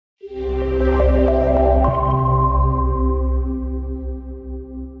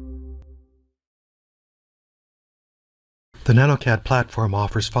The nanoCAD platform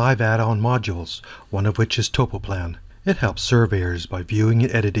offers 5 add-on modules, one of which is Topoplan. It helps surveyors by viewing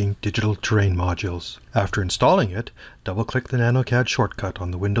and editing digital terrain modules. After installing it, double-click the nanoCAD shortcut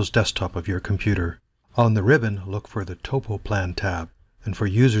on the Windows desktop of your computer. On the ribbon, look for the Topoplan tab, and for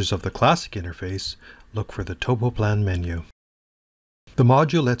users of the classic interface, look for the Topoplan menu. The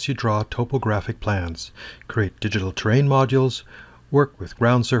module lets you draw topographic plans, create digital terrain modules, work with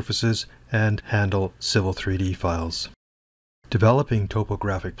ground surfaces, and handle Civil 3D files. Developing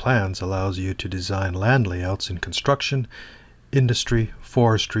topographic plans allows you to design land layouts in construction, industry,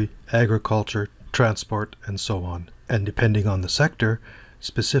 forestry, agriculture, transport, and so on. And depending on the sector,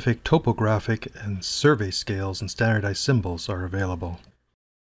 specific topographic and survey scales and standardized symbols are available.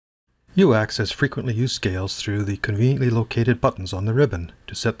 You access frequently used scales through the conveniently located buttons on the ribbon.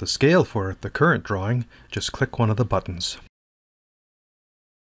 To set the scale for the current drawing, just click one of the buttons.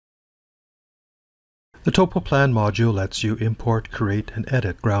 The Topoplan module lets you import, create, and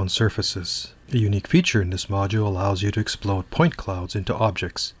edit ground surfaces. A unique feature in this module allows you to explode point clouds into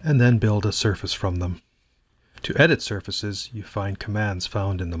objects and then build a surface from them. To edit surfaces, you find commands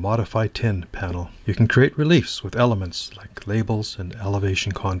found in the Modify Tin panel. You can create reliefs with elements like labels and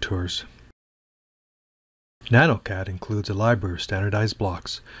elevation contours. nanoCAD includes a library of standardized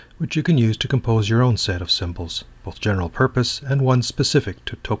blocks, which you can use to compose your own set of symbols, both general purpose and ones specific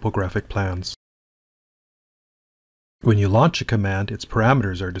to topographic plans. When you launch a command, its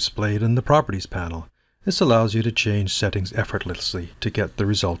parameters are displayed in the Properties panel. This allows you to change settings effortlessly to get the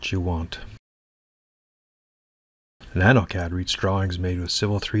results you want. nanoCAD reads drawings made with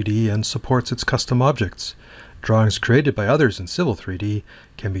Civil 3D and supports its custom objects. Drawings created by others in Civil 3D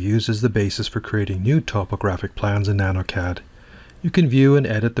can be used as the basis for creating new topographic plans in nanoCAD. You can view and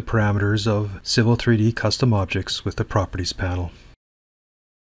edit the parameters of Civil 3D custom objects with the Properties panel.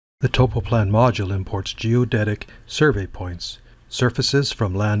 The Topoplan module imports geodetic survey points, surfaces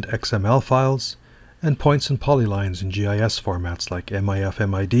from land XML files, and points and polylines in GIS formats like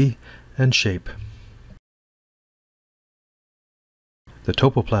MIF-MID and Shape. The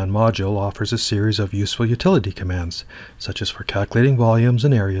Topoplan module offers a series of useful utility commands, such as for calculating volumes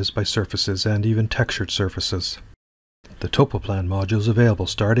and areas by surfaces and even textured surfaces. The Topoplan module is available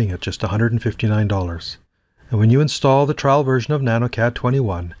starting at just $159. And when you install the trial version of nanoCAD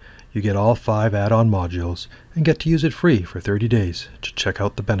 21, you get all 5 add-on modules and get to use it free for 30 days to check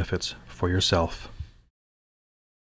out the benefits for yourself.